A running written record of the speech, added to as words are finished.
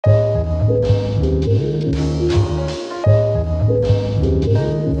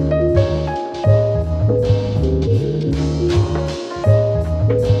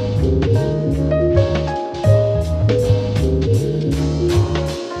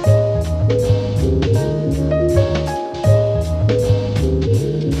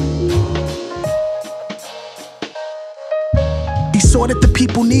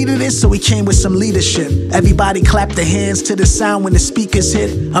needed it, so he came with some leadership. Everybody clap their hands to the sound when the speakers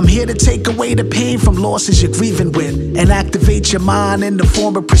hit. I'm here to take away the pain from losses you're grieving with, and activate your mind in the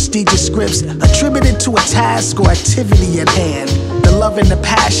form of prestigious scripts attributed to a task or activity at hand. The love and the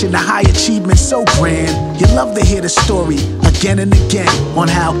passion, the high achievement so grand. You love to hear the story again and again on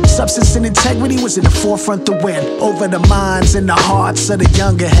how substance and integrity was in the forefront to win over the minds and the hearts of the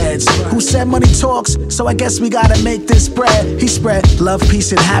younger heads who said money talks, so I guess we gotta make this bread. He spread love,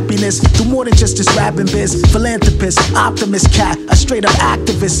 peace, and happiness through more than just his rapping biz. Philanthropist, optimist cat, a straight up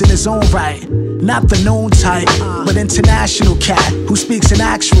activist in his own right. Not the known type, but international cat who speaks in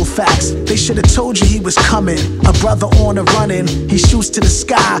actual facts. They should have told you he was coming, a brother on a running. He shoots to the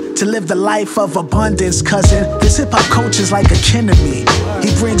sky to live the life of abundance, cousin. This hip-hop culture's like a kin to me.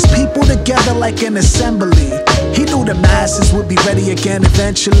 He brings people together like an assembly. He knew the masses would be ready again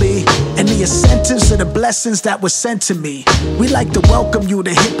eventually, and the incentives are the blessings that were sent to me. We like to welcome you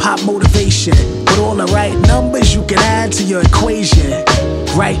to hip-hop motivation, with all the right numbers you can add to your equation.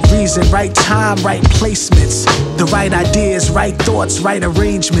 Right reason, right time, right placements. The right ideas, right thoughts, right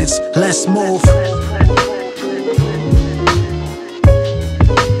arrangements. Let's move.